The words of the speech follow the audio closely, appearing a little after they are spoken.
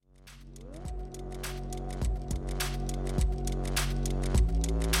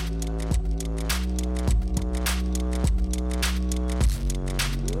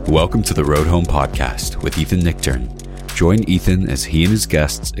Welcome to the Road Home Podcast with Ethan Nichtern. Join Ethan as he and his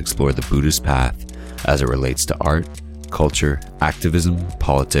guests explore the Buddhist path as it relates to art, culture, activism,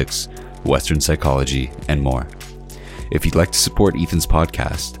 politics, Western psychology, and more. If you'd like to support Ethan's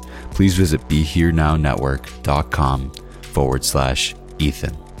podcast, please visit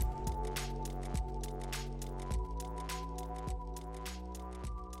BeHereNowNetwork.com/Ethan.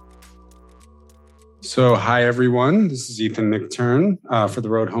 So, hi, everyone. This is Ethan Nichtern for the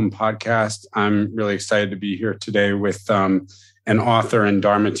Road Home Podcast. I'm really excited to be here today with an author and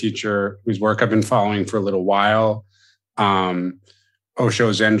Dharma teacher whose work I've been following for a little while, Osho,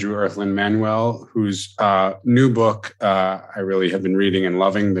 Zenju, Earthlyn, Manuel, whose new book I really have been reading and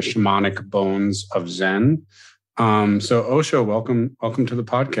loving, The Shamanic Bones of Zen. So, Osho, welcome to the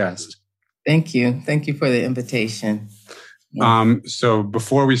podcast. Thank you. Thank you for the invitation. So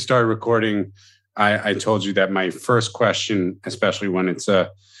before we start recording, I told you that my first question, especially when it's a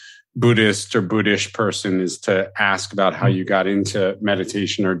Buddhist or Buddhist person, is to ask about how you got into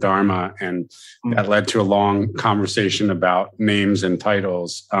meditation or Dharma. And that led to a long conversation about names and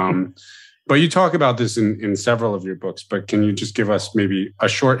titles. But you talk about this in several of your books, but can you just give us maybe a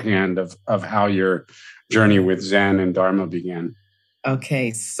shorthand of how your journey with Zen and Dharma began?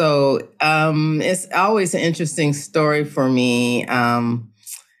 Okay, so it's always an interesting story for me.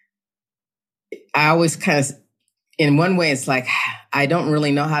 I always kind of, in one way, it's like, I don't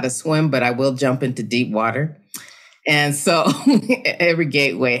really know how to swim, but I will jump into deep water. And so every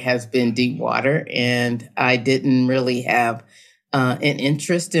gateway has been deep water. And I didn't really have an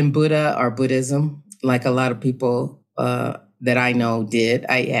interest in Buddha or Buddhism like a lot of people that I know did.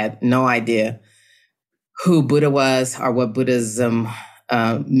 I had no idea who Buddha was or what Buddhism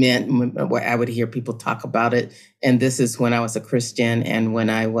meant. I would hear people talk about it. And this is when I was a Christian and when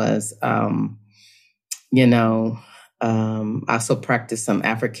I was... I also practiced some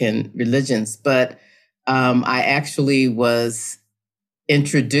African religions, but I actually was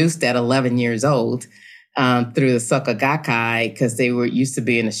introduced at 11 years old through the Soka Gakkai because they used to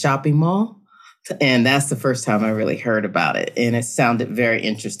be in a shopping mall. And that's the first time I really heard about it. And it sounded very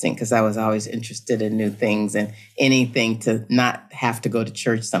interesting because I was always interested in new things and anything to not have to go to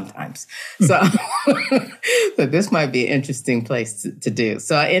church sometimes. So, so this might be an interesting place to do.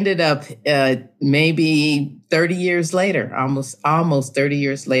 So I ended up maybe 30 years later, almost 30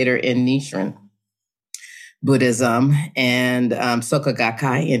 years later in Nichtern Buddhism and Soka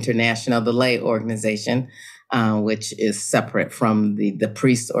Gakkai International, the lay organization, which is separate from the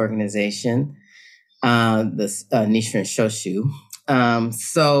priest organization. The Nichiren Shoshu.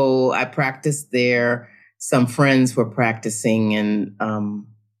 So I practiced there. Some friends were practicing and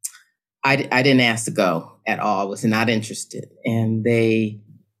I didn't ask to go at all. I was not interested. And they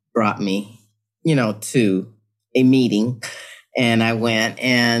brought me, to a meeting and I went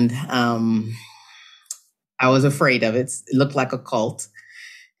and I was afraid of it. It looked like a cult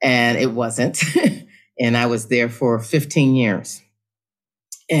and it wasn't. And I was there for 15 years.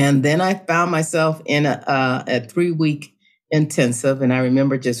 And then I found myself in a 3-week intensive. And I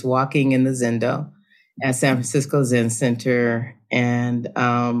remember just walking in the Zendo at San Francisco Zen Center and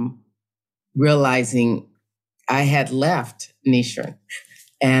realizing I had left Nichiren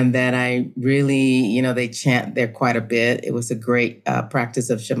and that I really, they chant there quite a bit. It was a great practice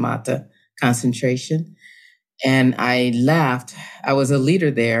of shamatha concentration. And I left. I was a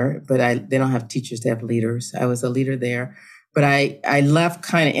leader there, but they don't have teachers, they have leaders. I was a leader there. But I left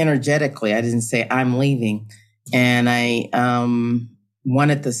kind of energetically. I didn't say I'm leaving. And I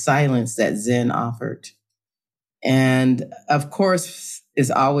wanted the silence that Zen offered. And of course,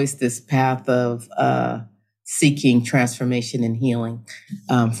 is always this path of seeking transformation and healing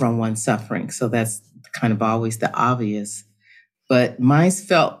from one's suffering. So that's kind of always the obvious. But mine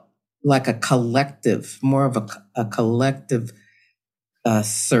felt like a collective, more of a collective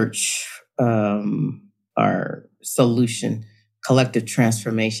search or solution, collective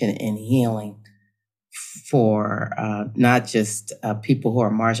transformation and healing for not just people who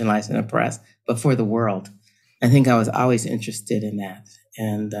are marginalized and oppressed, but for the world. I think I was always interested in that.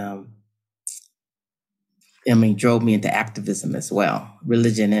 And drove me into activism as well,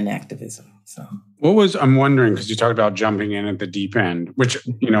 religion and activism. So I'm wondering, because you talked about jumping in at the deep end, which,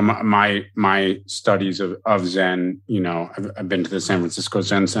 my studies of Zen, I've been to the San Francisco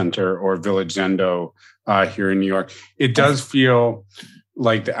Zen Center or Village Zendo here in New York. It does feel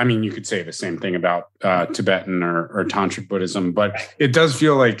like, you could say the same thing about Tibetan or Tantric Buddhism, but it does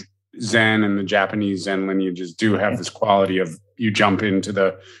feel like Zen and the Japanese Zen lineages do have this quality of you jump into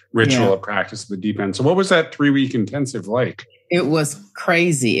the ritual of practice of the deep end. So what was that 3-week intensive like? It was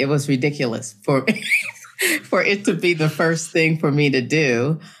crazy. It was ridiculous for it to be the first thing for me to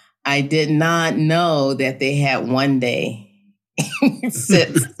do. I did not know that they had one day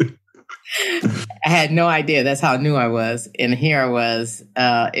sits. I had no idea. That's how new I was. And here I was.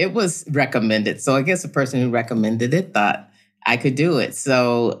 It was recommended. So I guess the person who recommended it thought I could do it.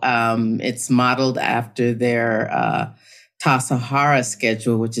 So it's modeled after their Tassajara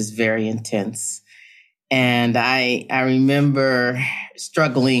schedule, which is very intense. And I remember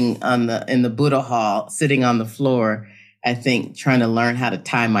struggling in the Buddha hall, sitting on the floor, I think, trying to learn how to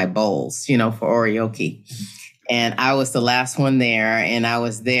tie my bowls, for oryoki. And I was the last one there, and I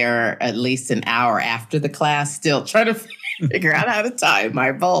was there at least an hour after the class, still trying to figure out how to tie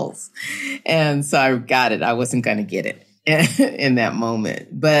my bowls. And so I got it. I wasn't going to get it in that moment.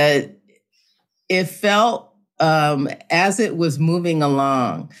 But it felt, as it was moving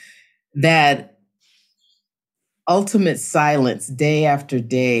along, that ultimate silence day after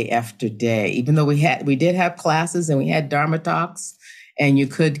day after day, even though we did have classes and we had Dharma talks, and you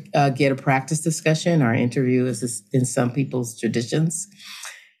could get a practice discussion or interview as in some people's traditions.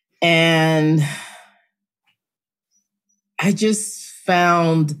 And I just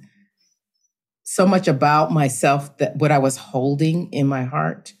found so much about myself, that what I was holding in my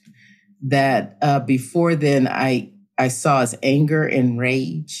heart, that before then I saw as anger and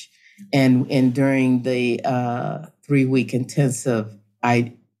rage. And during the 3-week intensive,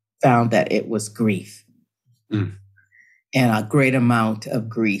 I found that it was grief. And a great amount of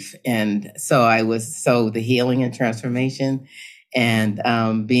grief. And so the healing and transformation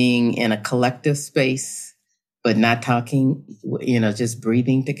and being in a collective space, but not talking, just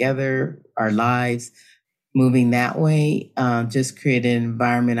breathing together, our lives, moving that way, just created an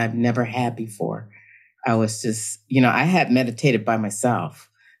environment I've never had before. I was just, I had meditated by myself,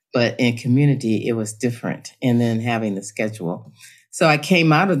 but in community, it was different. And then having the schedule. So I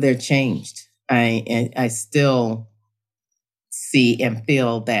came out of there changed. I still see and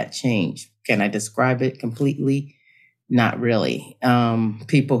feel that change. Can I describe it completely? Not really.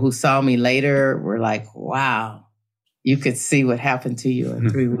 People who saw me later were like, wow, you could see what happened to you in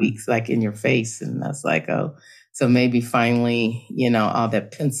 3 weeks, like in your face. And that's like, oh, so maybe finally, all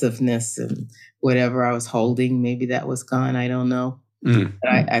that pensiveness and whatever I was holding, maybe that was gone. I don't know. But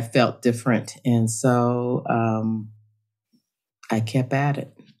I felt different. And so I kept at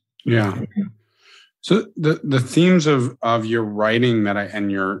it. Yeah. So the themes of your writing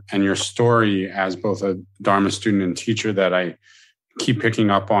and your story as both a Dharma student and teacher that I keep picking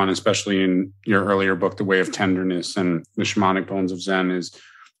up on, especially in your earlier book, The Way of Tenderness and The Shamanic Bones of Zen, is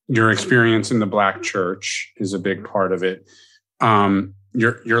your experience in the Black church is a big part of it.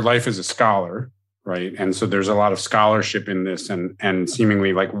 Your life as a scholar, right? And so there's a lot of scholarship in this, and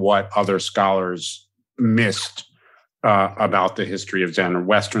seemingly like what other scholars missed about the history of Zen, or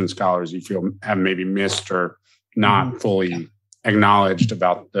Western scholars you feel have maybe missed or not fully acknowledged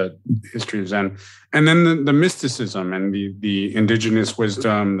about the history of Zen. And then the mysticism and the indigenous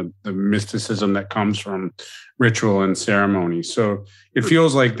wisdom, the mysticism that comes from ritual and ceremony. So it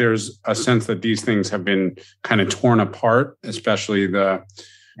feels like there's a sense that these things have been kind of torn apart, especially the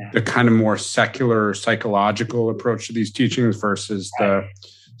kind of more secular psychological approach to these teachings versus the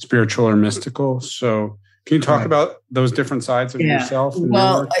spiritual or mystical. So can you talk about those different sides of yourself?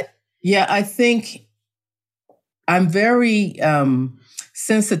 Well, I think I'm very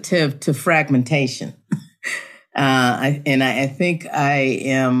sensitive to fragmentation. I think I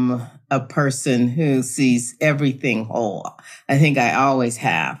am a person who sees everything whole. I think I always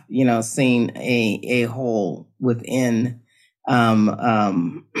have, seen a whole within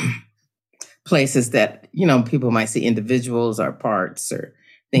places that, people might see individuals or parts or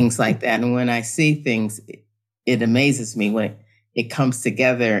things like that. And when I see things, it amazes me when it comes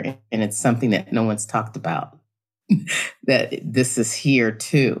together and it's something that no one's talked about, that this is here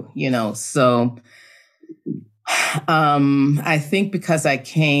too, So I think because I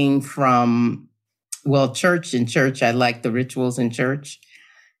came from, church, I like the rituals in church.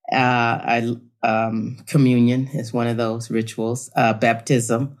 Communion is one of those rituals.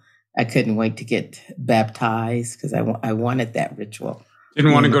 Baptism. I couldn't wait to get baptized because I wanted that ritual.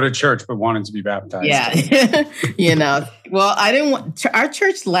 Didn't want to go to church, but wanted to be baptized. Yeah. Well, I didn't want, our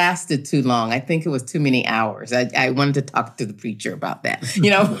church lasted too long. I think it was too many hours. I wanted to talk to the preacher about that.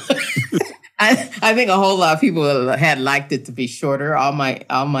 I think a whole lot of people had liked it to be shorter. All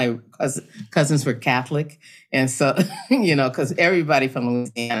my cousins were Catholic. And so, because everybody from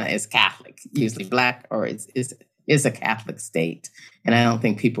Louisiana is Catholic, usually Black, or is a Catholic state. And I don't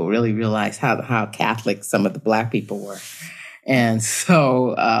think people really realize how Catholic some of the Black people were. And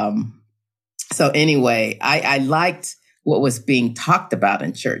so, anyway, I liked what was being talked about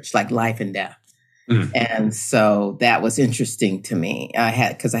in church, like life and death. And so that was interesting to me.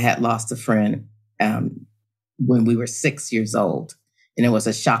 Because I had lost a friend when we were 6 years old. And it was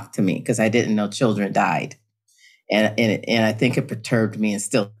a shock to me because I didn't know children died. And I think it perturbed me and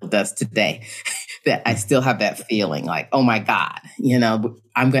still does today. That I still have that feeling like, oh my God,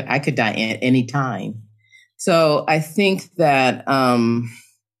 I could die at any time. So I think that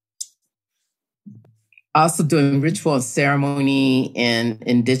also doing ritual and ceremony in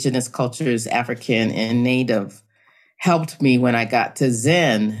indigenous cultures, African and Native, helped me when I got to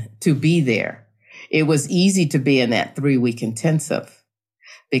Zen to be there. It was easy to be in that 3-week intensive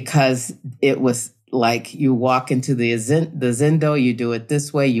because it was like you walk into the Zendo, you do it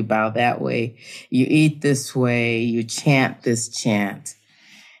this way, you bow that way, you eat this way, you chant this chant.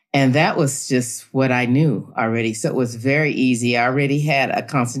 And that was just what I knew already. So it was very easy. I already had a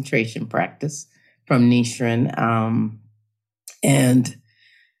concentration practice from Nichtern and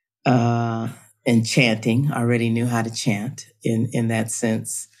chanting. I already knew how to chant in that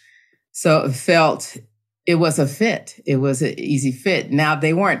sense. So it was a fit. It was an easy fit. Now,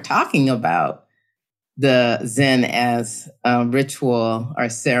 they weren't talking about the Zen as a ritual or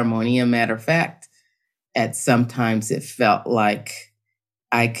ceremony. As a matter of fact, sometimes it felt like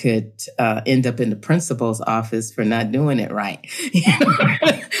I could end up in the principal's office for not doing it right,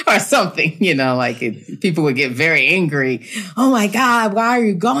 or something, like people would get very angry. Oh my God, why are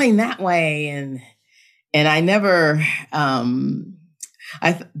you going that way? And I never,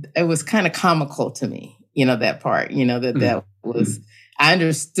 it was kind of comical to me, that part, that was, I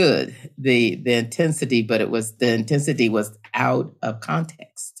understood the intensity, but the intensity was out of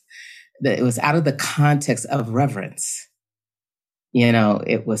context. It was out of the context of reverence.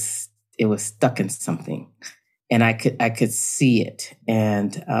 It was stuck in something, and I could see it,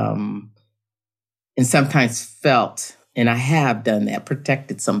 and sometimes felt, and I have done that,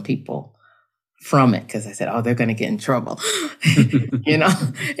 protected some people from it because I said, oh, they're going to get in trouble,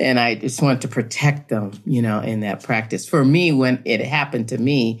 and I just wanted to protect them, in that practice. For me, when it happened to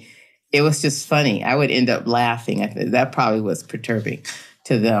me, it was just funny. I would end up laughing. That probably was perturbing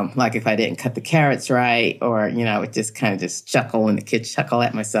to them. Like if I didn't cut the carrots right, or, I would just kind of just chuckle in the kitchen, chuckle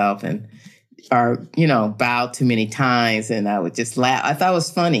at myself or bow too many times. And I would just laugh. I thought it was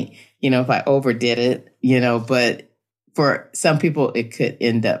funny, if I overdid it, but for some people, it could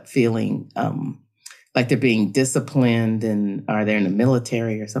end up feeling like they're being disciplined and are they in the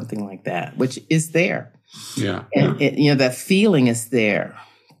military or something like that, which is there. Yeah. And that feeling is there.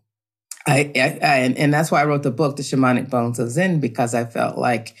 And that's why I wrote the book, The Shamanic Bones of Zen, because I felt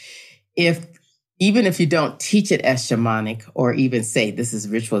like even if you don't teach it as shamanic or even say this is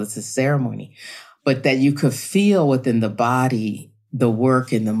ritual, this is ceremony, but that you could feel within the body, the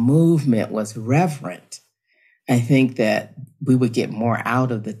work and the movement was reverent. I think that we would get more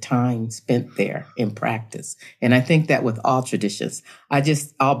out of the time spent there in practice. And I think that with all traditions,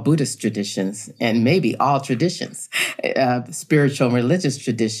 all Buddhist traditions, and maybe all traditions, spiritual and religious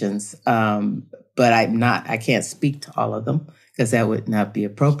traditions, but I can't speak to all of them because that would not be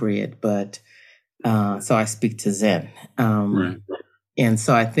appropriate. But so I speak to Zen. Right. And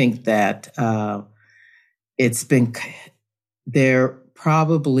so I think that there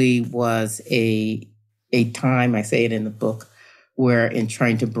probably was a time, I say it in the book, where in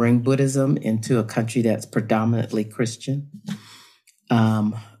trying to bring Buddhism into a country that's predominantly Christian,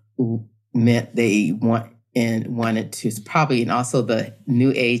 meant they wanted to probably, and also the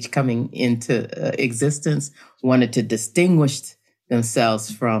New Age coming into existence, wanted to distinguish themselves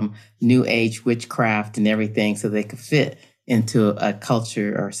from New Age witchcraft and everything so they could fit into a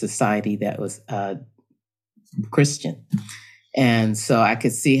culture or society that was Christian. And so I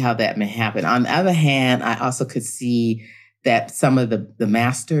could see how that may happen. On the other hand, I also could see that some of the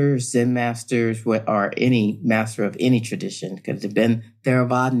masters, Zen masters, or any master of any tradition, could have been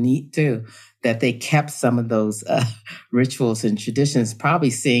Theravada too, that they kept some of those rituals and traditions, probably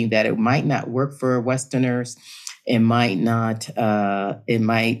seeing that it might not work for Westerners. It might not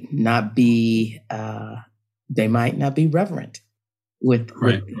be, they might not be reverent with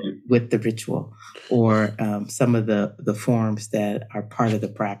the ritual or some of the forms that are part of the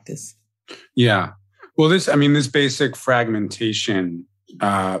practice. Yeah. Well, this basic fragmentation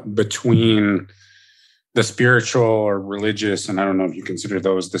between the spiritual or religious, and I don't know if you consider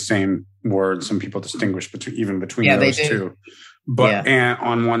those the same word. Some people distinguish between those two. But and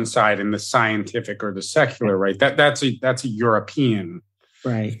on one side, and the scientific or the secular, right? That's a European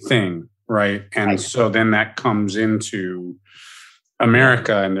thing, right? And so then that comes into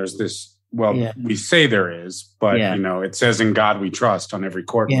America, and there's this we say there is, but it says in God we trust on every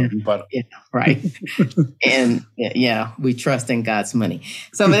courtroom. But right, and we trust in God's money.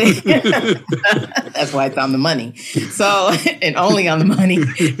 So that's why it's on the money. So and only on the money.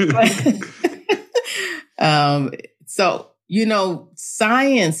 So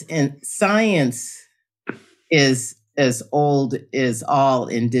science is as old as all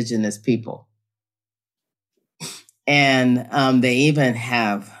indigenous people. And they even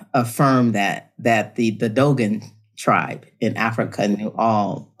have affirmed that the Dogon tribe in Africa knew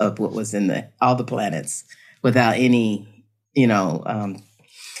all of what was in all the planets without any,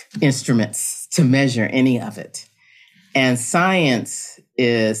 instruments to measure any of it. And science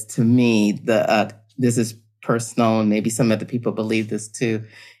is, to me, this is personal, and maybe some other people believe this too.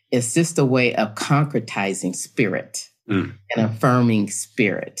 It's just a way of concretizing spirit and affirming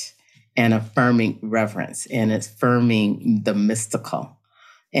spirit and affirming reverence and affirming the mystical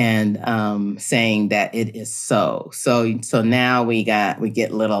and saying that it is so. So now we get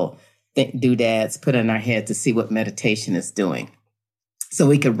little doodads put in our head to see what meditation is doing. So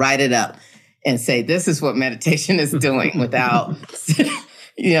we could write it up and say, this is what meditation is doing without,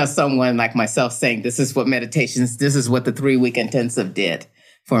 someone like myself saying, this is what this is what the 3-week intensive did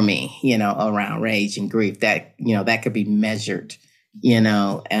for me, around rage and grief. That, that could be measured,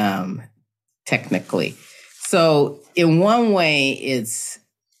 technically. So in one way, it's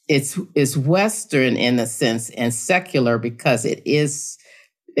Western in a sense and secular because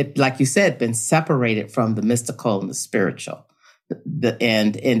it, like you said, been separated from the mystical and the spiritual. But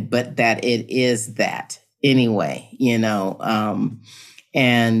that it is that anyway,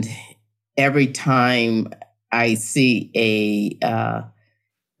 and every time I see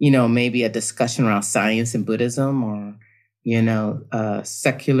maybe a discussion around science and Buddhism or,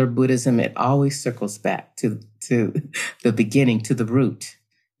 secular Buddhism, it always circles back to the beginning, to the root.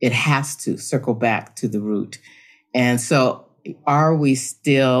 It has to circle back to the root. And so are we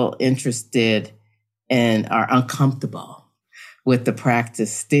still interested and are uncomfortable with the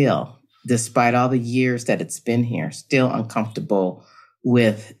practice still, despite all the years that it's been here, still uncomfortable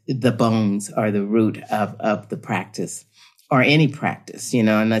with the bones or the root of the practice or any practice,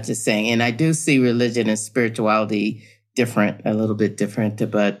 I'm not just saying. And I do see religion and spirituality a little bit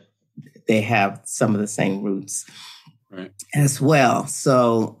different, but they have some of the same roots as well.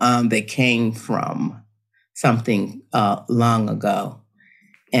 So they came from something long ago.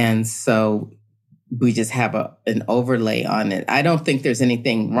 And so we just have an overlay on it. I don't think there's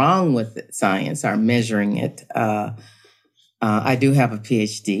anything wrong with science or measuring it. I do have a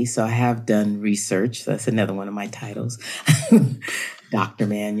PhD, so I have done research. That's another one of my titles, Dr.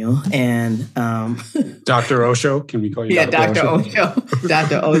 Manuel. And Dr. Osho, can we call you Dr. Osho?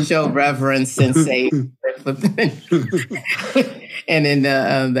 Dr. Osho, Reverend Sensei. And in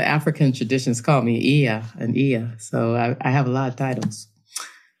the African traditions call me Iya and Iya. So I have a lot of titles.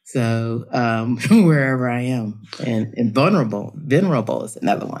 So wherever I am, and venerable is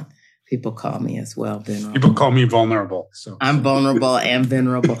another one. People call me as well venerable. People call me vulnerable. So I'm vulnerable and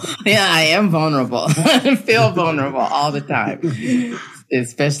venerable. Yeah, I am vulnerable. I feel vulnerable all the time,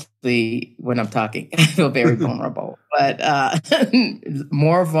 especially when I'm talking. I feel very vulnerable, but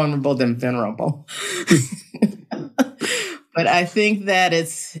more vulnerable than venerable. But I think that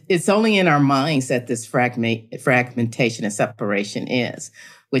it's only in our minds that this fragmentation and separation is,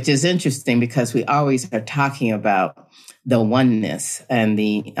 which is interesting because we always are talking about the oneness and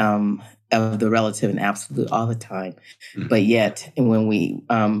the of the relative and absolute all the time. Mm-hmm. But yet, when we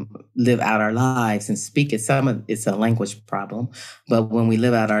live out our lives and speak it, it's a language problem. But when we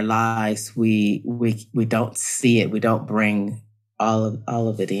live out our lives, we don't see it. We don't bring all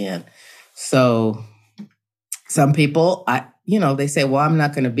of it in. So some people, they say, well, I'm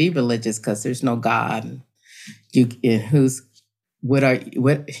not going to be religious because there's no God. Why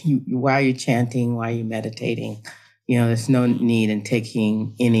are you chanting? Why are you meditating? There's no need in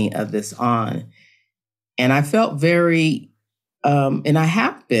taking any of this on. And I felt very, and I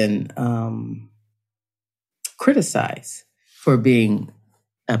have been criticized for being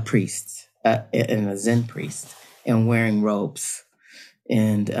a priest and a Zen priest and wearing robes.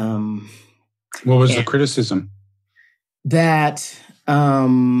 And what was the criticism? That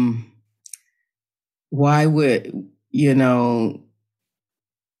why would,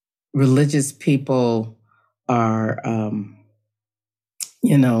 religious people are,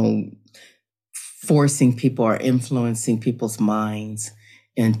 forcing people or influencing people's minds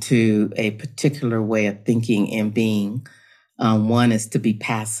into a particular way of thinking and being. One is to be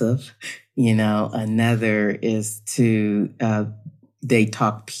passive, another is to, they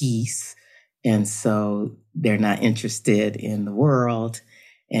talk peace. And so they're not interested in the world.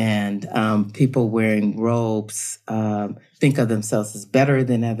 And people wearing robes think of themselves as better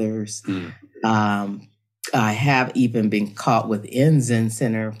than others. I have even been caught within Zen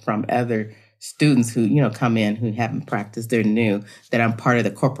Center from other students who, come in who haven't practiced, they're new, that I'm part of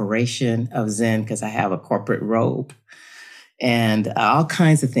the corporation of Zen because I have a corporate robe. And all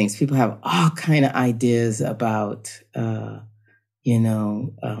kinds of things. People have all kind of ideas about,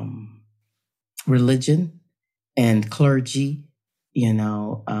 religion and clergy.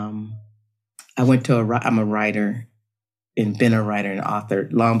 I went to I'm a writer and been a writer and author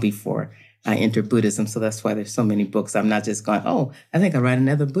long before I entered Buddhism. So that's why there's so many books. I'm not just going, I think I'll write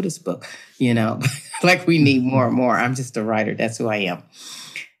another Buddhist book, like we need more and more. I'm just a writer. That's who I am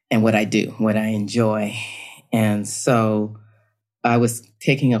and what I do, what I enjoy. And so I was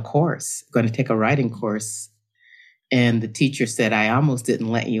taking going to take a writing course. And the teacher said, I almost didn't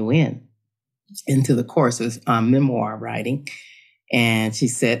let you into the course. It was memoir writing. And she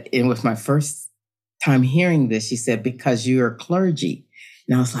said, and with my first time hearing this, she said, because you're clergy.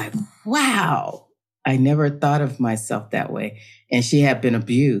 And I was like, wow, I never thought of myself that way. And she had been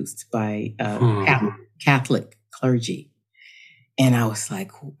abused by Catholic clergy. And I was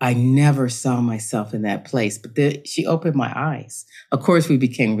like, I never saw myself in that place. But she opened my eyes. Of course, we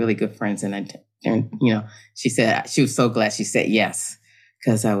became really good friends. And she said, she was so glad she said yes,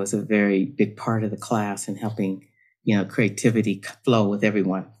 because I was a very big part of the class and helping, creativity flow with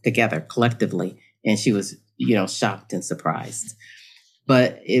everyone together collectively. And she was, shocked and surprised.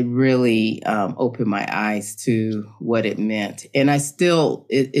 But it really opened my eyes to what it meant. And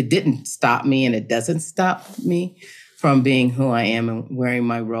it didn't stop me, and it doesn't stop me from being who I am and wearing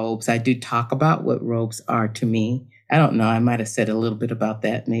my robes. I do talk about what robes are to me. I don't know. I might have said a little bit about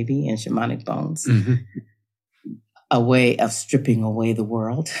that maybe in Shamanic Bones. Mm-hmm. A way of stripping away the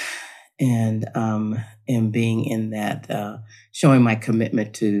world and being in that, showing my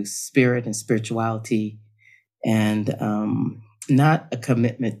commitment to spirit and spirituality, and not a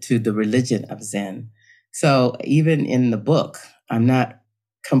commitment to the religion of Zen. So even in the book, I'm not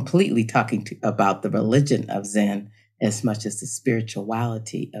completely talking about the religion of Zen as much as the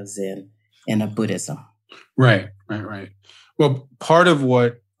spirituality of Zen and of Buddhism. Right. Well, part of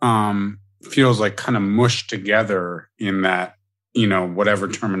what feels like kind of mushed together in that, whatever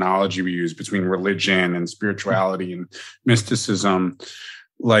terminology we use between religion and spirituality and mysticism,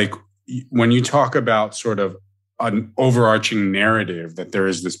 like when you talk about sort of an overarching narrative that there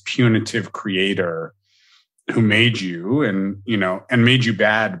is this punitive creator who made you and made you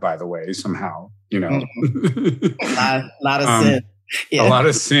bad, by the way, somehow, a lot of sin. Yeah. A lot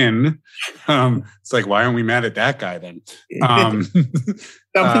of sin. It's like, why aren't we mad at that guy then? Some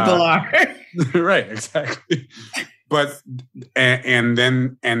people are. Right, exactly. But and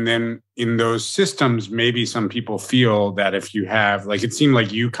then in those systems, maybe some people feel that if you have, like, it seemed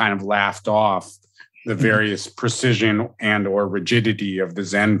like you kind of laughed off the various precision and or rigidity of the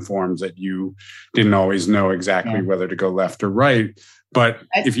Zen forms, that you didn't always know exactly whether to go left or right. But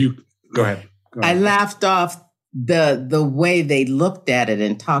if you go ahead. I laughed off the way they looked at it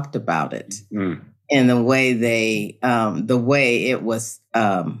and talked about it, and the way it was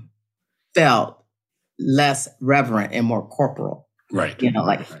felt less reverent and more corporal, right?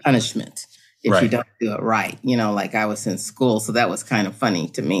 Punishment if you don't do it right. Like I was in school, so that was kind of funny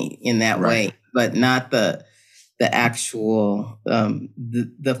to me in that way, but not the actual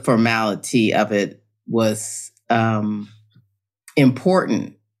the formality of it was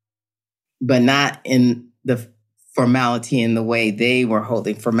important, but not in the formality in the way they were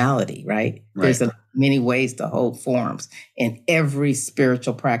holding formality, right? There's many ways to hold forms, and every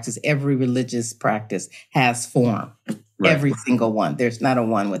spiritual practice, every religious practice has form. Right. Every single one. There's not a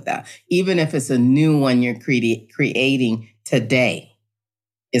one without. Even if it's a new one you're creating today,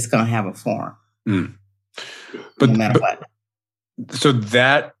 it's going to have a form. But, no matter what. So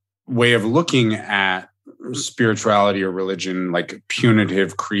that way of looking at spirituality or religion, like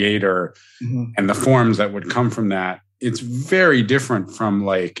punitive creator, and the forms that would come from that, it's very different from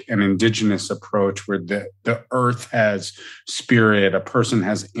like an indigenous approach where the earth has spirit, a person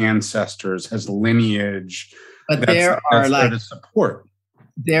has ancestors, has lineage. But there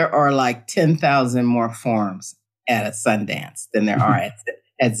are like 10,000 more forms at a Sundance than there are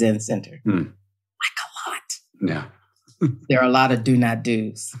at Zen Center. Like a lot. Yeah. There are a lot of do not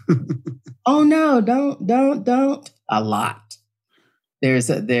do's. Oh no, don't. A lot. There's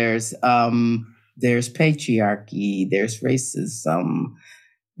patriarchy, there's racism,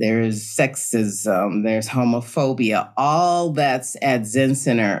 there's sexism, there's homophobia. All that's at Zen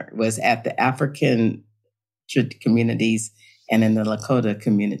Center was at the African communities and in the Lakota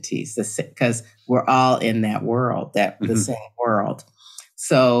communities, because we're all in that world, the same world.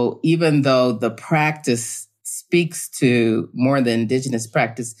 So even though the practice speaks to more than indigenous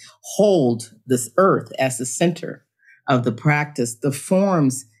practice, hold this earth as the center of the practice, the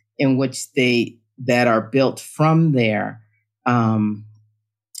forms in which that are built from there,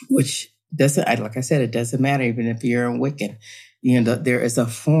 which doesn't, like I said, it doesn't matter even if you're in Wiccan. There is a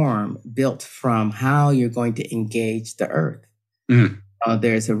form built from how you're going to engage the earth.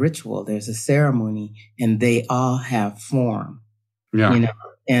 There's a ritual, there's a ceremony, and they all have form. Yeah.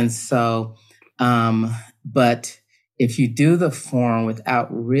 And so, but if you do the form without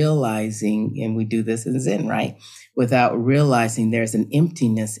realizing, and we do this in Zen, right? Without realizing there's an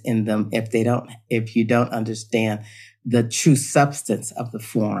emptiness in them if you don't understand the true substance of the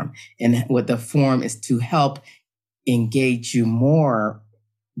form. And what the form is to help engage you more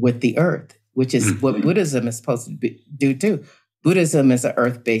with the earth, which is what Buddhism is supposed to do too. Buddhism is an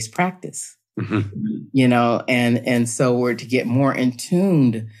earth-based practice, and so we're to get more in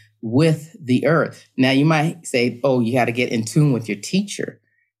tune with the earth. Now you might say, oh, you got to get in tune with your teacher.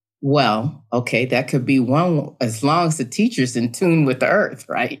 Well, okay, that could be one, as long as the teacher's in tune with the earth,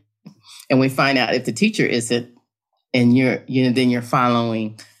 right? And we find out if the teacher isn't, and then you're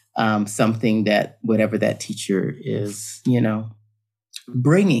following something that whatever that teacher is,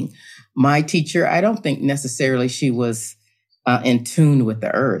 bringing. My teacher, I don't think necessarily she was in tune with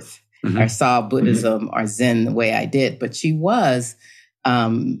the earth. I saw Buddhism or Zen the way I did, but she was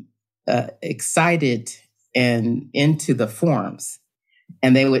excited and into the forms,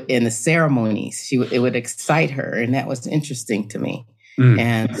 and in the ceremonies, it would excite her, and that was interesting to me.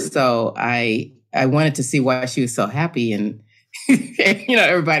 And so I wanted to see why she was so happy, and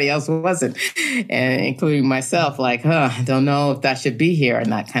everybody else wasn't, and including myself, like, I don't know if I should be here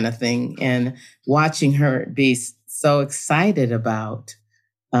and that kind of thing. And watching her be so excited about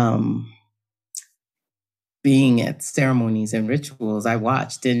being at ceremonies and rituals, I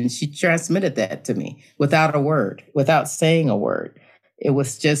watched, and she transmitted that to me without a word, without saying a word. It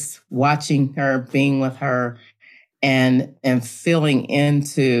was just watching her, being with her, and feeling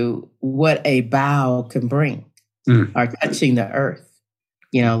into what a bow can bring, or touching the earth.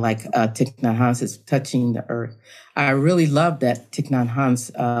 Like Thich Nhat Hanh is touching the earth. I really love that Thich Nhat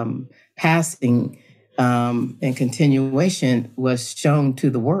Hanh's passing and continuation was shown to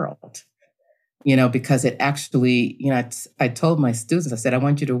the world. Because it actually, I told my students, I said, I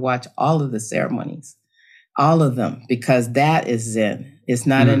want you to watch all of the ceremonies, all of them, because that is Zen. It's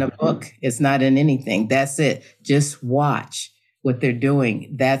not in a book. It's not in anything. That's it. Just watch what they're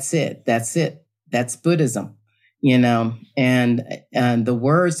doing. That's it. That's it. That's Buddhism, and the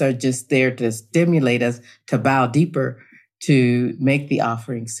words are just there to stimulate us to bow deeper, to make the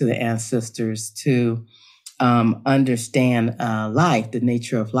offerings to the ancestors, to understand life, the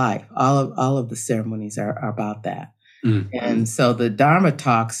nature of life. All of the ceremonies are about that. And so the Dharma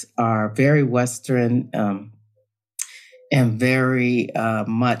talks are very Western, and very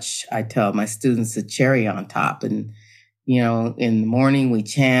much, I tell my students, a cherry on top. And, in the morning we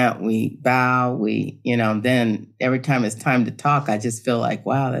chant, we bow, then every time it's time to talk, I just feel like,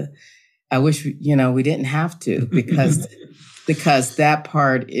 wow, I wish, we didn't have to, because that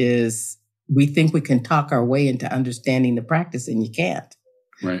part is, we think we can talk our way into understanding the practice, and you can't.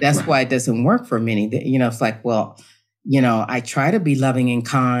 Right, That's why it doesn't work for many. It's like, well, I try to be loving and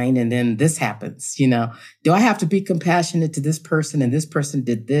kind, and then this happens. Do I have to be compassionate to this person, and this person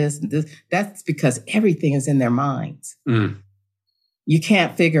did this and this? That's because everything is in their minds. You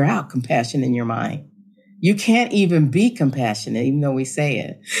can't figure out compassion in your mind. You can't even be compassionate, even though we say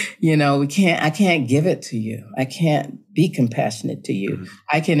it. I can't give it to you. I can't be compassionate to you.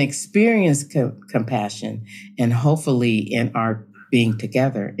 I can experience compassion, and hopefully in our being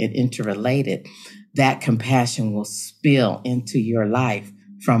together and interrelated, that compassion will spill into your life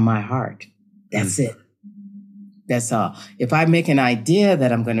from my heart. That's it. That's all. If I make an idea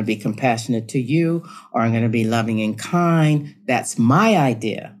that I'm going to be compassionate to you, or I'm going to be loving and kind, that's my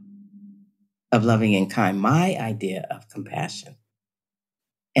idea of loving and kind, my idea of compassion.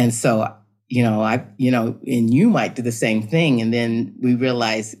 And so, and you might do the same thing. And then we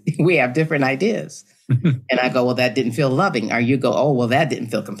realize we have different ideas. And I go, well, that didn't feel loving. Or you go, oh, well, that didn't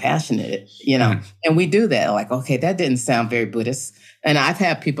feel compassionate, And we do that. Like, okay, that didn't sound very Buddhist. And I've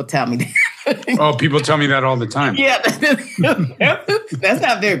had people tell me that. Oh, people tell me that all the time. Yeah. That's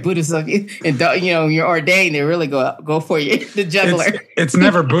not very Buddhist of you. And, you're ordained, they really go for you, the juggler. It's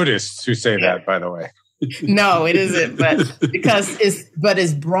never Buddhists who say that, by the way. No, it isn't. But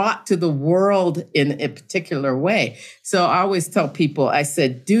it's brought to the world in a particular way. So I always tell people, I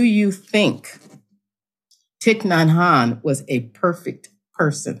said, do you think Thich Nhat Hanh was a perfect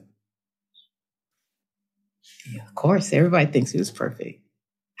person? Yeah, of course, everybody thinks he was perfect.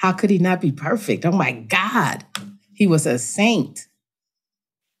 How could he not be perfect? Oh my God, he was a saint.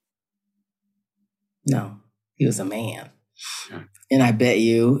 No, he was a man. Yeah. And I bet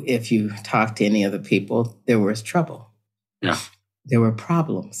you, if you talk to any other people, there was trouble. Yeah. There were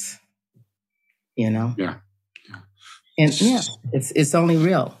problems, Yeah. And it's only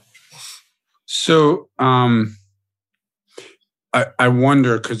real. So I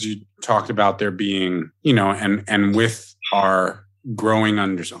wonder, because you talked about there being, and with our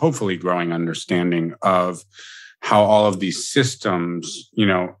hopefully growing understanding of how all of these systems,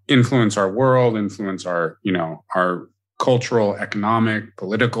 influence our world, influence our cultural, economic,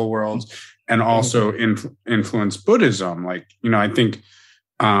 political worlds, and also influence Buddhism. Like, I think,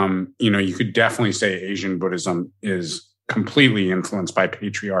 you could definitely say Asian Buddhism is completely influenced by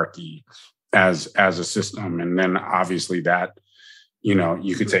patriarchy as a system. And then obviously that,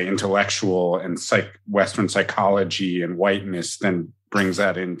 you could say intellectual and Western psychology and whiteness then brings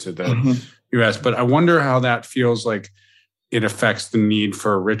that into the US. But I wonder how that feels like it affects the need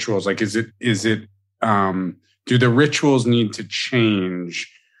for rituals. Like, is it, do the rituals need to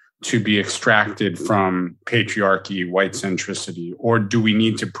change to be extracted from patriarchy, white centricity, or do we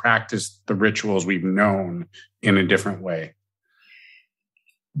need to practice the rituals we've known in a different way?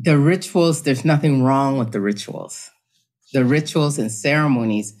 The rituals, there's nothing wrong with the rituals. The rituals and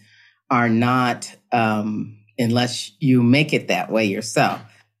ceremonies are not, unless you make it that way yourself,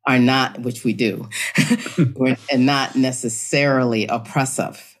 are not, which we do, and not necessarily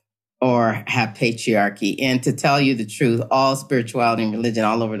oppressive or have patriarchy. And to tell you the truth, all spirituality and religion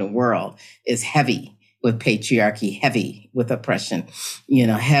all over the world is heavy with patriarchy, heavy with oppression,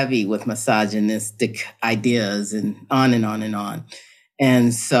 heavy with misogynistic ideas and on and on and on.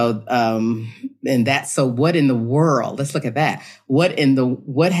 And so, so what in the world, let's look at that.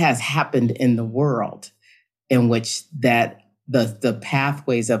 What has happened in the world in which that the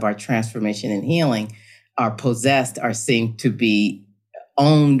pathways of our transformation and healing are possessed, are seen to be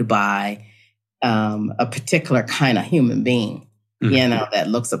owned by a particular kind of human being, that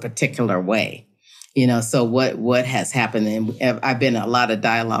looks a particular way, so what has happened? And I've been in a lot of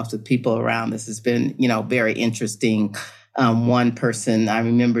dialogues with people around this. Has been, very interesting. One person, I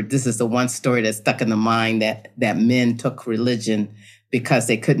remember, this is the one story that stuck in the mind, that men took religion because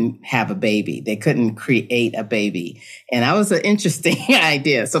they couldn't have a baby. They couldn't create a baby. And that was an interesting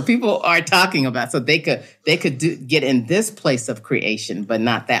idea. So people are talking about, so they could get in this place of creation, but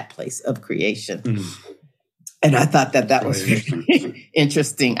not that place of creation. Mm-hmm. And I thought that was a very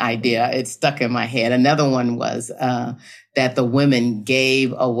interesting idea. It stuck in my head. Another one was that the women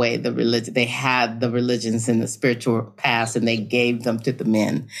gave away the religion. They had the religions in the spiritual past, and they gave them to the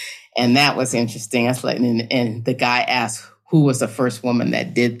men. And that was interesting. I was like, and the guy asked who was the first woman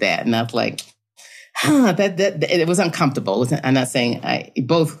that did that, and I was like, that it was uncomfortable. I'm not saying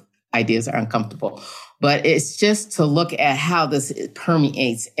both ideas are uncomfortable, but it's just to look at how this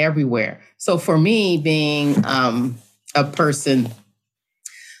permeates everywhere. So for me, being a person,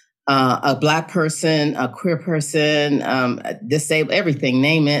 a Black person, a queer person, disabled, everything,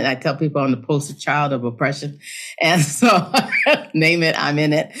 name it. I tell people I'm the poster child of oppression. And so name it, I'm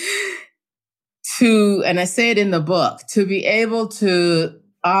in it. And I say it in the book, to be able to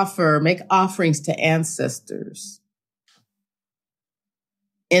make offerings to ancestors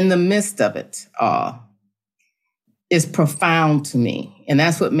in the midst of it all is profound to me. And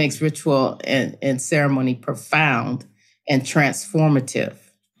that's what makes ritual and ceremony profound and transformative.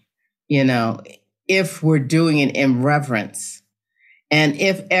 If we're doing it in reverence and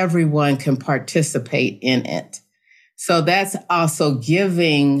if everyone can participate in it. So that's also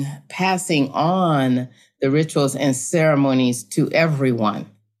passing on the rituals and ceremonies to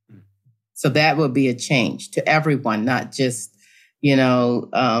everyone. So that would be a change to everyone, not just,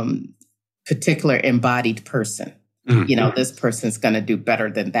 particular embodied person. Mm-hmm. This person's going to do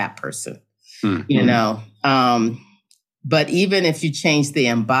better than that person, mm-hmm. But even if you change the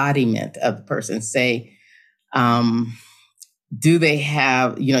embodiment of the person, say, do they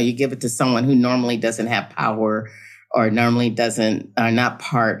have, you give it to someone who normally doesn't have power or normally are not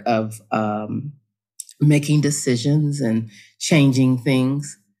part of making decisions and changing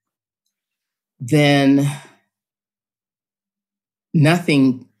things, then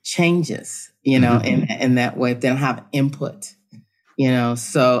nothing changes, mm-hmm. in that way. If they don't have input,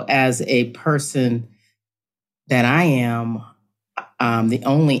 so as a person that I am, the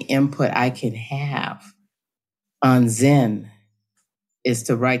only input I can have on Zen is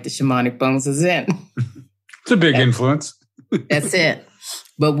to write the shamanic bones of Zen. It's a big influence. That's it.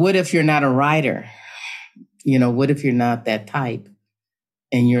 But what if you're not a writer? What if you're not that type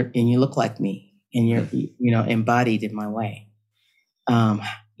and you look like me and you're, embodied in my way?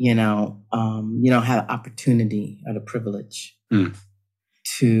 you don't have the opportunity or the privilege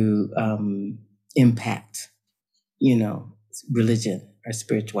to impact, religion or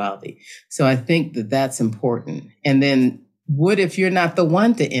spirituality. So I think that that's important. And then what if you're not the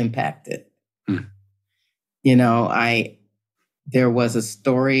one to impact it? There was a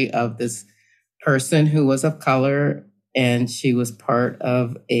story of this person who was of color, and she was part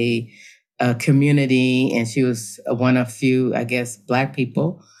of a community, and she was one of few, I guess, Black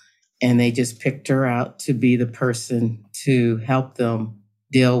people. And they just picked her out to be the person to help them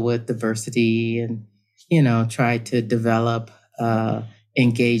deal with diversity and, try to develop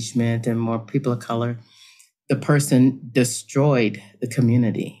engagement and more people of color. The person destroyed the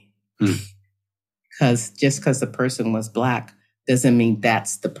community. Because the person was Black doesn't mean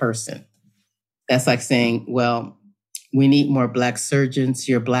that's the person. That's like saying, well, we need more Black surgeons.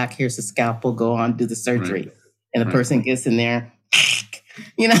 You're Black, here's a scalpel, go on, do the surgery. Right. And the person gets in there,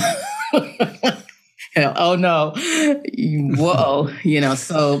 oh no, whoa,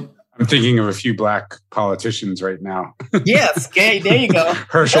 so. I'm thinking of a few Black politicians right now. Yes, okay, there you go.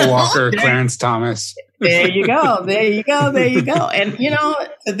 Herschel Walker, Clarence Thomas. There you go. And,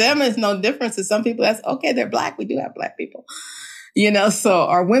 to them, it's no difference. To some people, that's okay, they're Black. We do have Black people. So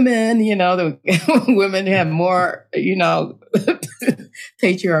our women, the women have more,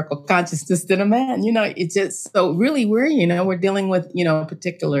 patriarchal consciousness than a man. It's just, so really we're dealing with,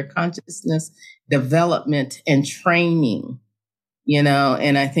 particular consciousness development and training,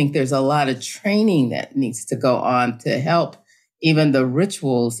 and I think there's a lot of training that needs to go on to help even the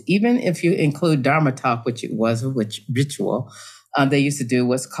rituals, even if you include Dharma talk, which it was a ritual. They used to do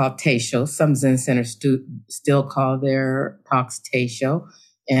what's called teisho. Some Zen centers still call their talks teisho.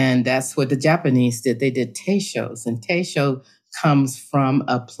 And that's what the Japanese did. They did teishos. And teisho comes from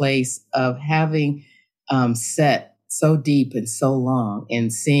a place of having sat so deep and so long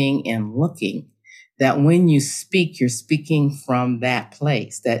and seeing and looking that when you speak, you're speaking from that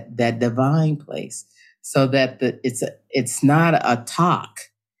place, that divine place. So that it's not a talk.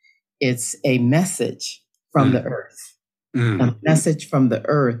 It's a message from the earth. A message from the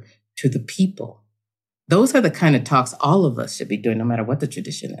earth to the people. Those are the kind of talks all of us should be doing, no matter what the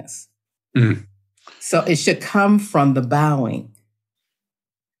tradition is. So it should come from the bowing.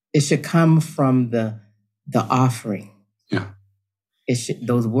 It should come from the offering. Yeah.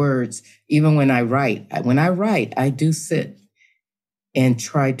 Those words, even when I write, I do sit and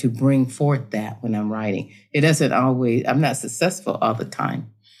try to bring forth that when I'm writing. It doesn't always, I'm not successful all the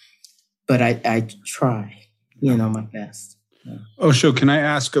time, but I try. My best. Yeah. Osho, can I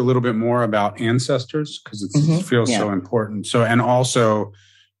ask a little bit more about ancestors? Because it feels so important. So, and also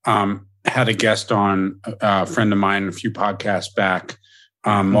had a guest on, a friend of mine a few podcasts back,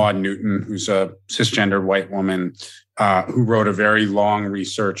 Maud Newton, who's a cisgendered white woman who wrote a very long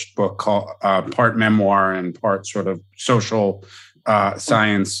researched book called part memoir and part sort of social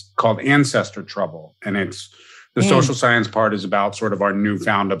science called Ancestor Trouble. And it's the social science part is about sort of our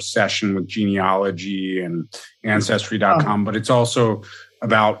newfound obsession with genealogy and Ancestry.com, but it's also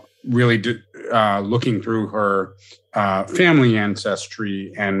about really looking through her family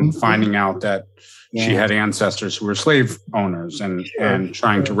ancestry and finding out that she had ancestors who were slave owners and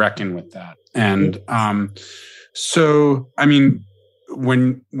trying to reckon with that. And so, I mean,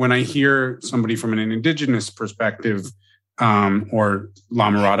 when I hear somebody from an indigenous perspective, or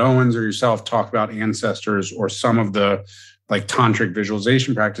Lama Rod Owens or yourself talk about ancestors or some of the like tantric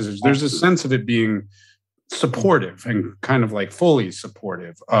visualization practices, there's a sense of it being supportive and kind of like fully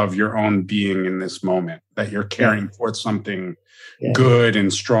supportive of your own being in this moment, that you're carrying forth something good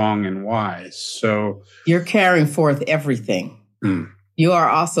and strong and wise. So you're carrying forth everything. You are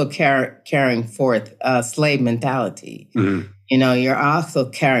also carrying forth slave mentality. You're also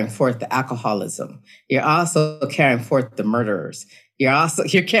carrying forth the alcoholism. You're also carrying forth the murderers.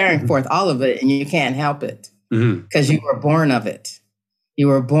 You're carrying forth all of it, and you can't help it because you were born of it. You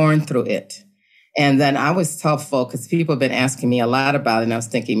were born through it. And then I was helpful because people have been asking me a lot about it, and I was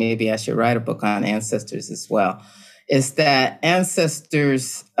thinking maybe I should write a book on ancestors as well. Is that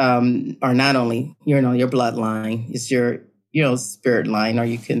ancestors are not only your bloodline, it's your spirit line, or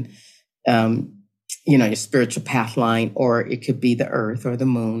you can your spiritual path line, or it could be the earth or the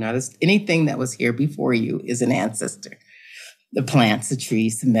moon. Now, anything that was here before you is an ancestor. The plants, the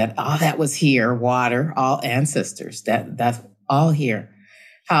trees, the metal, all that was here, water, all ancestors. That's all here.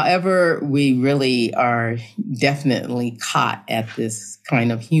 However, we really are definitely caught at this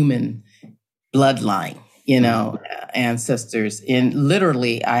kind of human bloodline, ancestors. And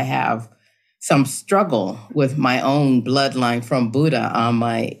literally, I have some struggle with my own bloodline from Buddha on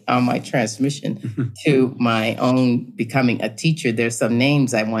my transmission to my own becoming a teacher. There's some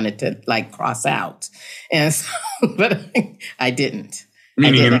names I wanted to like cross out, and so, but I didn't.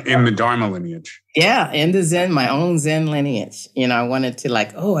 Meaning in the Dharma lineage. Yeah, in the Zen, my own Zen lineage. I wanted to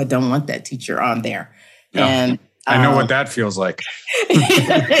like, I don't want that teacher on there. Yeah. And I know what that feels like.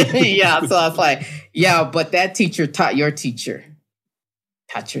 Yeah, so I was like, yeah, but that teacher taught your teacher.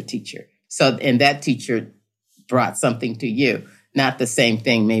 So, and that teacher brought something to you. Not the same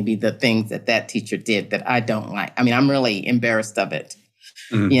thing, maybe the things that teacher did that I don't like. I mean, I'm really embarrassed of it.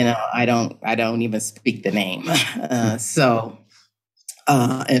 I don't even speak the name.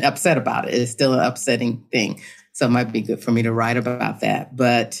 And upset about it. It's still an upsetting thing. So it might be good for me to write about that.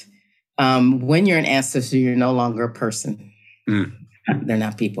 But when you're an ancestor, you're no longer a person. They're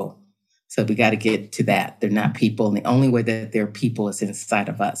not people. So we got to get to that. They're not people. And the only way that they're people is inside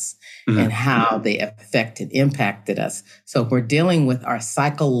of us and how they affected, impacted us. So if we're dealing with our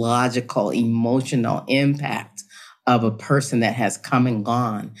psychological, emotional impact of a person that has come and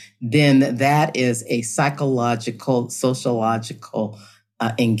gone, then that is a psychological, sociological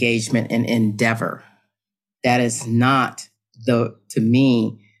engagement and endeavor. That is not, to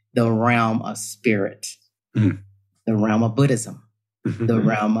me, the realm of spirit, the realm of Buddhism, the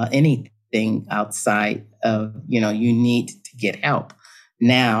realm of anything outside of, you need to get help.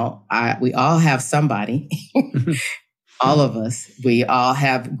 Now, we all have somebody, all of us, we all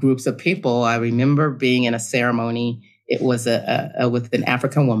have groups of people. I remember being in a ceremony. It was with an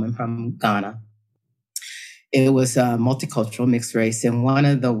African woman from Ghana. It was a multicultural, mixed race. And one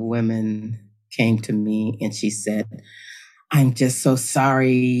of the women came to me and she said, I'm just so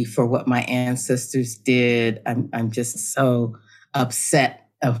sorry for what my ancestors did. I'm just so upset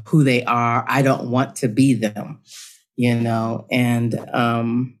of who they are. I don't want to be them, and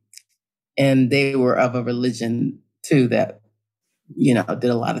they were of a religion too that, did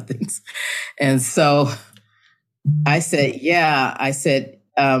a lot of things. And so I said,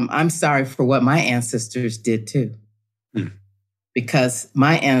 I'm sorry for what my ancestors did too. Because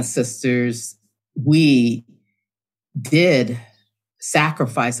my ancestors, we did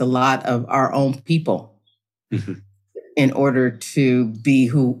sacrifice a lot of our own people in order to be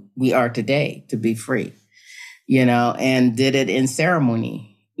who we are today, to be free, and did it in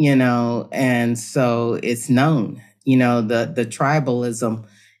ceremony, and so it's known, the tribalism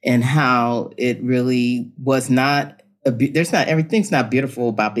and how it really was not, everything's not beautiful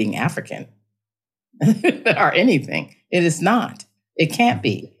about being African or anything. It is not. It can't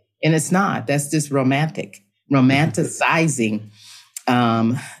be. And it's not. That's just romanticizing,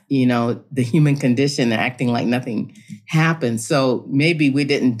 the human condition and acting like nothing happened. So maybe we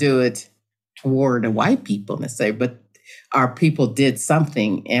didn't do it toward the white people, let's say, but our people did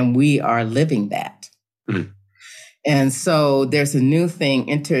something and we are living that. And so there's a new thing,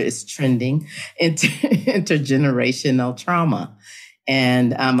 it's trending, intergenerational trauma.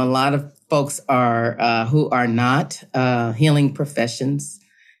 And a lot of folks are who are not healing professions,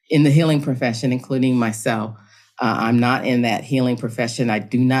 in the healing profession, including myself. I'm not in that healing profession. I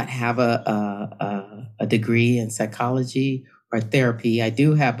do not have a degree in psychology or therapy. I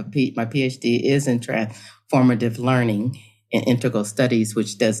do have my PhD is in transformative learning and integral studies,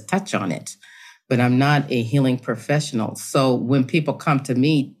 which does touch on it. But I'm not a healing professional. So when people come to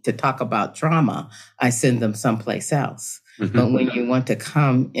me to talk about trauma, I send them someplace else. But when you want to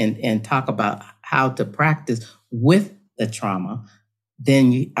come and talk about how to practice with the trauma,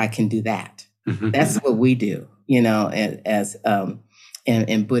 then I can do that. That's what we do, as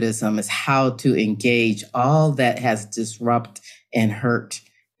in Buddhism, is how to engage all that has disrupted and hurt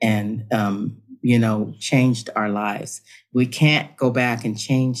and, changed our lives. We can't go back and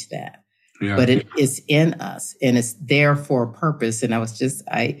change that. Yeah. But it is in us and it's there for a purpose. And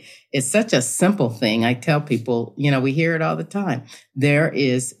it's such a simple thing. I tell people, we hear it all the time. There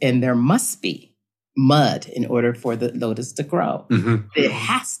is, and there must be mud in order for the lotus to grow. It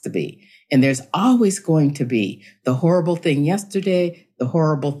has to be. And there's always going to be the horrible thing yesterday, the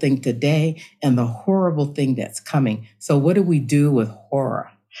horrible thing today, and the horrible thing that's coming. So what do we do with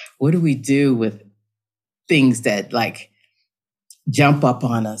horror? What do we do with things that jump up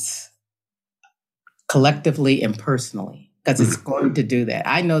on us? Collectively and personally, because it's going to do that.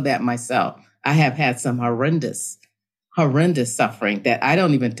 I know that myself. I have had some horrendous suffering that I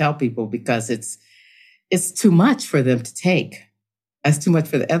don't even tell people because it's too much for them to take. That's too much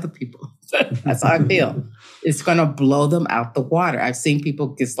for the other people. That's how I feel. It's going to blow them out the water. I've seen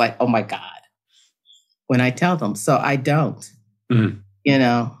people just like, oh my God, when I tell them. So I don't, and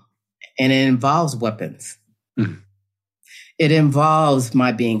it involves weapons. It involves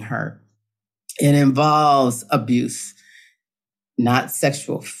my being hurt. It involves abuse, not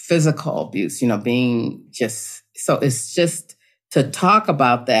sexual, physical abuse, being just, so it's just to talk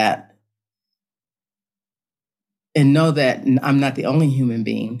about that and know that I'm not the only human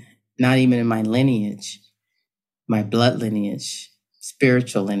being, not even in my lineage, my blood lineage,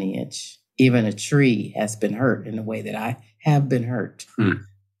 spiritual lineage. Even a tree has been hurt in the way that I have been hurt.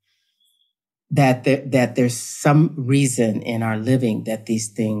 That there's some reason in our living that these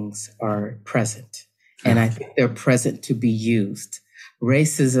things are present. And I think they're present to be used.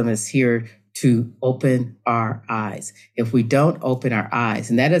 Racism is here to open our eyes. If we don't open our eyes,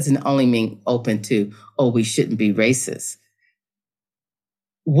 and that doesn't only mean open to, we shouldn't be racist.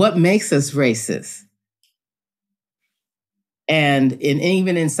 What makes us racist? And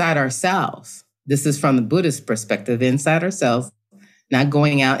even inside ourselves, this is from the Buddhist perspective, inside ourselves, not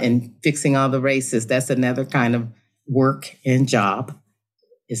going out and fixing all the races. That's another kind of work and job.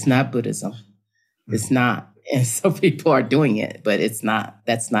 It's not Buddhism. It's not. And so people are doing it, but it's not.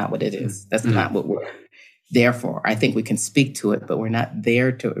 That's not what it is. That's not what we're there for. I think we can speak to it, but we're not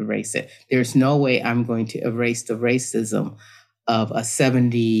there to erase it. There's no way I'm going to erase the racism of a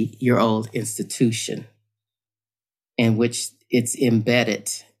 70-year-old institution in which it's embedded,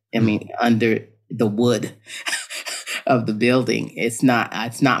 under the wood of the building. It's not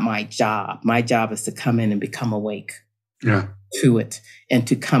my job. My job is to come in and become awake to it and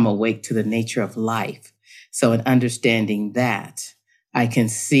to come awake to the nature of life. So in understanding that, I can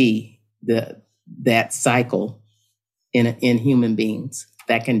see that cycle in human beings,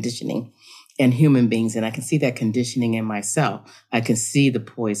 that conditioning in human beings. And I can see that conditioning in myself. I can see the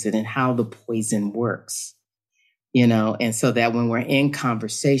poison and how the poison works, and so that when we're in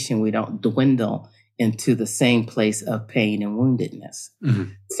conversation, we don't dwindle into the same place of pain and woundedness.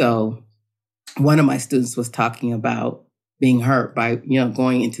 So one of my students was talking about being hurt by,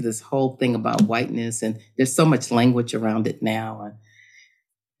 going into this whole thing about whiteness. And there's so much language around it now.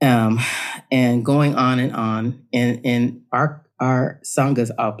 And going on. And our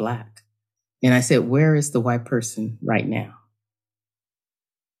Sanghas are Black. And I said, where is the white person right now?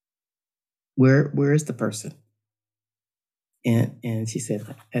 Where is the person? And she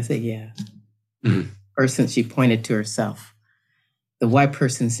said, I said, yeah. Person, she pointed to herself. The white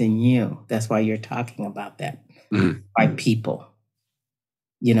person's in you. That's why you're talking about that. White people.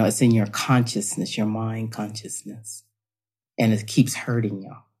 It's in your consciousness, your mind consciousness. And it keeps hurting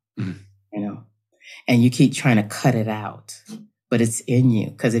you, And you keep trying to cut it out. But it's in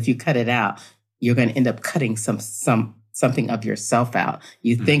you. Because if you cut it out, you're going to end up cutting something of yourself out.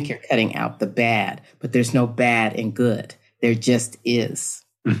 You think you're cutting out the bad, but there's no bad and good. There just is.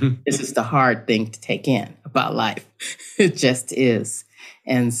 This is the hard thing to take in about life. It just is.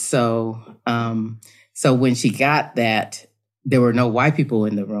 And so when she got that, there were no white people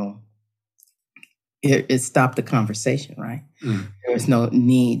in the room. It stopped the conversation, right? There was no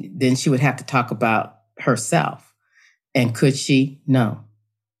need. Then she would have to talk about herself. And could she? No,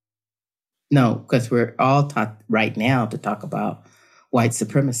 because we're all taught right now to talk about white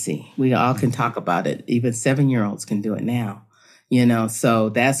supremacy. We all can talk about it. Even 7-year-olds can do it now. So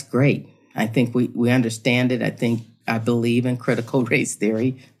that's great. I think we understand it. I believe in critical race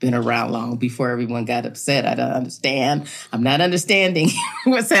theory. Been around long before everyone got upset. I don't understand. I'm not understanding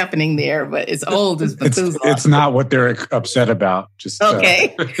what's happening there, but it's old as Methuselah. It's not what they're upset about. Just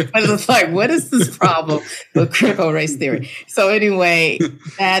okay. But it's like, what is this problem with critical race theory? So anyway,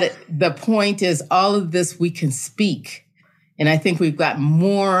 the point is all of this we can speak. And I think we've got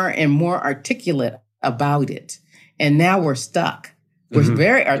more and more articulate about it. And now we're stuck. We're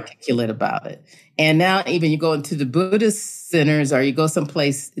very articulate about it. And now even you go into the Buddhist centers or you go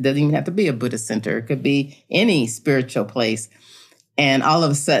someplace, it doesn't even have to be a Buddhist center. It could be any spiritual place. And all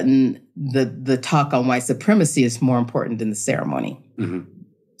of a sudden, the talk on white supremacy is more important than the ceremony.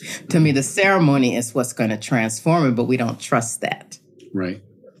 To me, the ceremony is what's going to transform it, but we don't trust that. Right.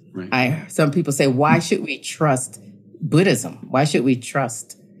 Some people say, why should we trust Buddhism? Why should we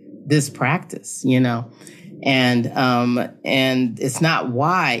trust this practice? And it's not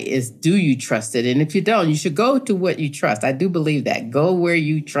why, it's do you trust it? And if you don't, you should go to what you trust. I do believe that. Go where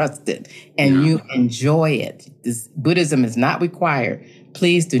you trust it and you enjoy it. Buddhism is not required.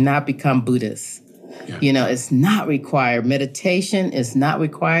 Please do not become Buddhist. It's not required. Meditation is not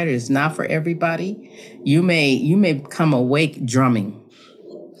required. It's not for everybody. You may come awake drumming.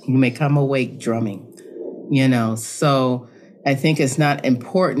 So I think it's not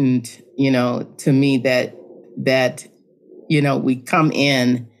important, to me that we come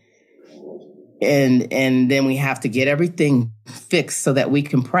in and then we have to get everything fixed so that we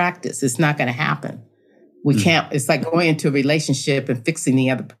can practice. It's not going to happen. We can't, it's like going into a relationship and fixing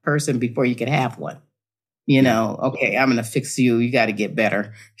the other person before you can have one. You know, okay, I'm going to fix you. You got to get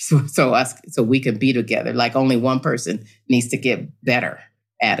better. So we can be together. Like only one person needs to get better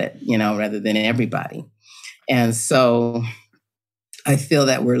at it, you know, rather than everybody. And so I feel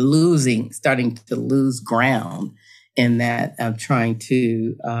that we're starting to lose ground in that of trying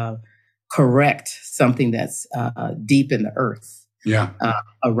to correct something that's deep in the earth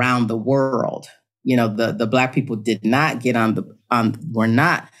around the world. You know, the Black people did not get were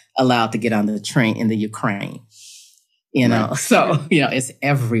not allowed to get on the train in the Ukraine, you know, right. So, you know, it's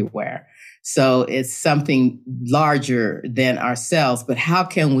everywhere. So it's something larger than ourselves, but how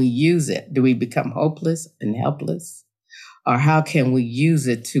can we use it? Do we become hopeless and helpless? Or how can we use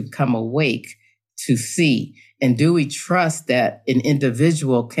it to come awake, to see? And do we trust that an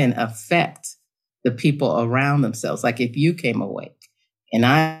individual can affect the people around themselves? Like if you came awake and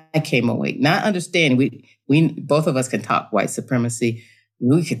I came awake, not understanding, we both of us can talk white supremacy.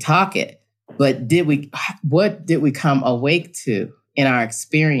 We could talk it, but what did we come awake to in our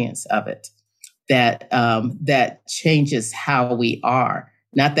experience of it that changes how we are?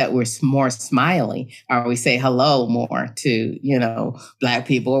 Not that we're more smiley or we say hello more to, you know, Black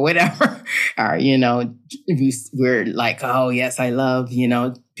people or whatever, or, you know, we're like, oh, yes, I love, you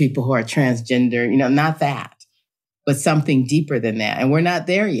know, people who are transgender, you know, not that, but something deeper than that. And we're not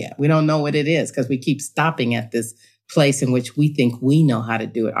there yet. We don't know what it is because we keep stopping at this place in which we think we know how to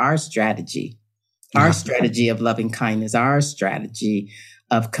do it. Our strategy of loving kindness, our strategy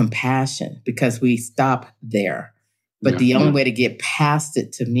of compassion, because we stop there. But the only way to get past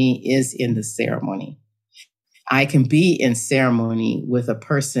it to me is in the ceremony. I can be in ceremony with a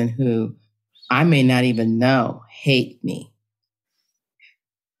person who I may not even know hate me.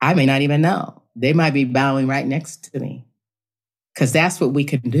 I may not even know. They might be bowing right next to me because that's what we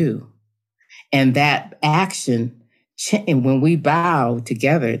can do. And that action, and when we bow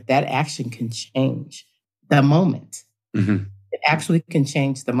together, that action can change the moment. Mm-hmm. It actually can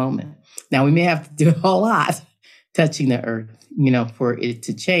change the moment. Now, we may have to do a whole lot touching the earth, you know, for it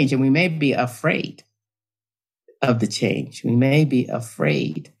to change. And we may be afraid of the change. We may be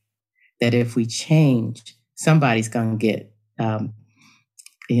afraid that if we change, somebody's going to get,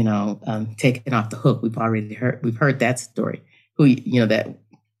 taken off the hook. We've heard that story. You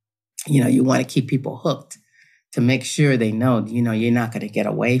want to keep people hooked to make sure they know, you know, you're not going to get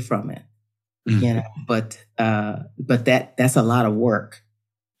away from it, you know, but that's a lot of work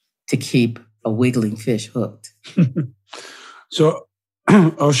to keep a wiggling fish hooked. So,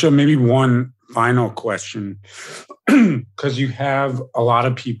 Osho, maybe one final question, because you have a lot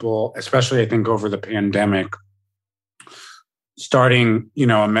of people, especially I think over the pandemic, starting, you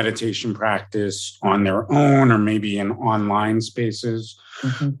know, a meditation practice on their own or maybe in online spaces.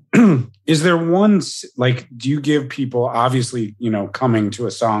 Mm-hmm. Is there one, like, do you give people, obviously, you know, coming to a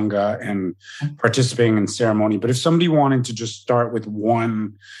Sangha and participating in ceremony, but if somebody wanted to just start with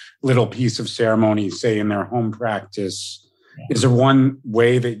one little piece of ceremony, say in their home practice, is there one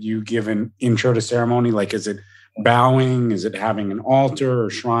way that you give an intro to ceremony? Like, is it bowing? Is it having an altar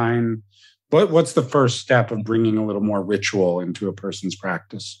or shrine? What's the first step of bringing a little more ritual into a person's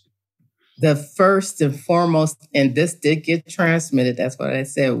practice? The first and foremost, and this did get transmitted, that's what I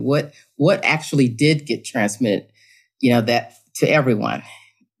said, what actually did get transmitted, you know, that to everyone,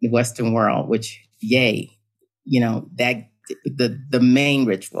 the Western world, which, yay, you know, that the main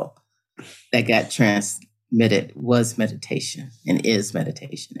ritual that got transmitted was meditation and is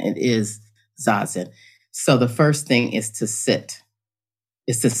meditation. It is Zazen. So the first thing is to sit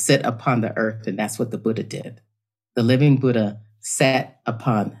upon the earth. And that's what the Buddha did. The living Buddha sat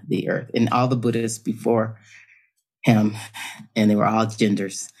upon the earth, and all the Buddhas before him, and they were all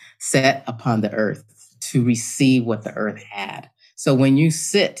genders, sat upon the earth to receive what the earth had. So when you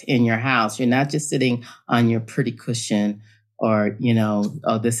sit in your house, you're not just sitting on your pretty cushion or, you know,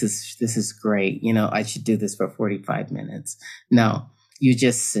 oh, this is great. You know, I should do this for 45 minutes. No, you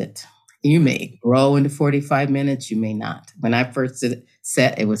just sit. You may grow into 45 minutes. You may not. When I first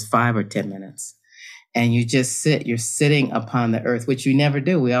sat, it was 5 or 10 minutes. And you just sit. You're sitting upon the earth, which you never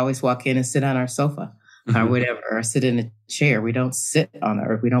do. We always walk in and sit on our sofa or whatever, or sit in a chair. We don't sit on the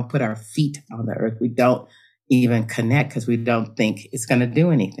earth. We don't put our feet on the earth. We don't even connect because we don't think it's going to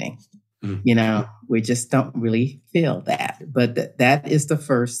do anything. You know, we just don't really feel that. But that is the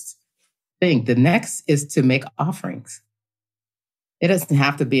first thing. The next is to make offerings. It doesn't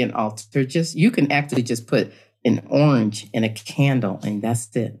have to be an altar. You can actually just put an orange and a candle, and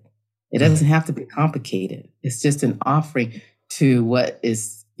that's it. It doesn't have to be complicated. It's just an offering to what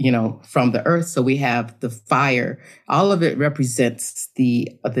is, you know, from the earth. So we have the fire. All of it represents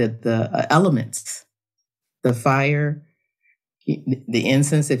the elements. The fire, the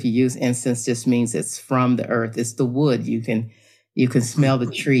incense, if you use incense, just means it's from the earth. It's the wood. You can smell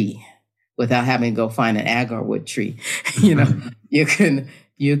the tree without having to go find an agar wood tree. You can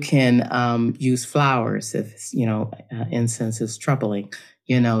use flowers if incense is troubling.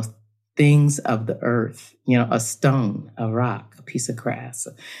 Things of the earth. A stone, a rock, a piece of grass.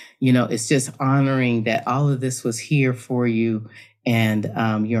 It's just honoring that all of this was here for you. And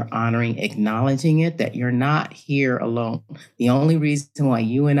you're honoring, acknowledging it, that you're not here alone. The only reason why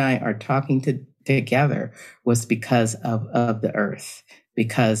you and I are talking together was because of the earth,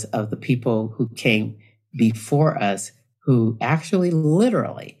 because of the people who came before us, who actually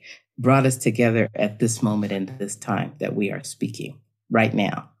literally brought us together at this moment in this time that we are speaking right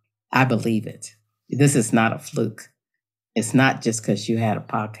now. I believe it. This is not a fluke. It's not just because you had a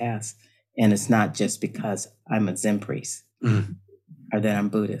podcast, and it's not just because I'm a Zen priest. Or that I'm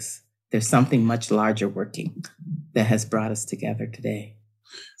Buddhist. There's something much larger working that has brought us together today.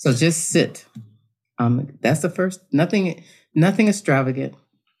 So just sit. That's the first. Nothing extravagant.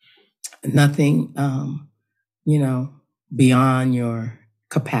 Nothing, beyond your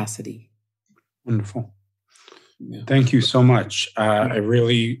capacity. Wonderful. Thank you so much. I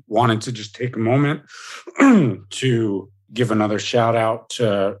really wanted to just take a moment to give another shout out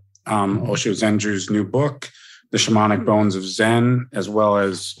to Osho Zenju's new book, The Shamanic Bones of Zen, as well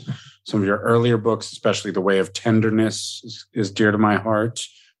as some of your earlier books, especially The Way of Tenderness is dear to my heart.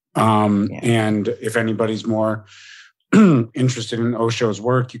 And if anybody's more interested in Osho's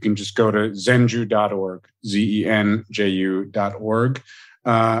work, you can just go to zenju.org, zenju.org.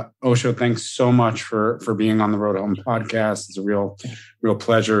 Osho, thanks so much for being on the Road Home podcast. It's a real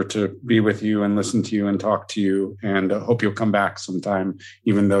pleasure to be with you and listen to you and talk to you. And I hope you'll come back sometime,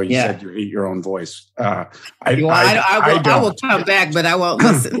 even though you said you hate your own voice. I will come back, but I won't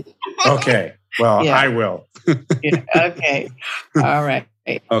listen. Okay. Well, I will. Okay. All right.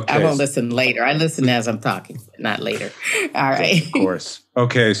 Okay. I won't listen later. I listen as I'm talking, not later. All right. Of course.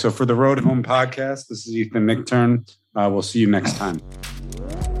 Okay. So for the Road Home podcast, this is Earthlyn Nichtern. We'll see you next time.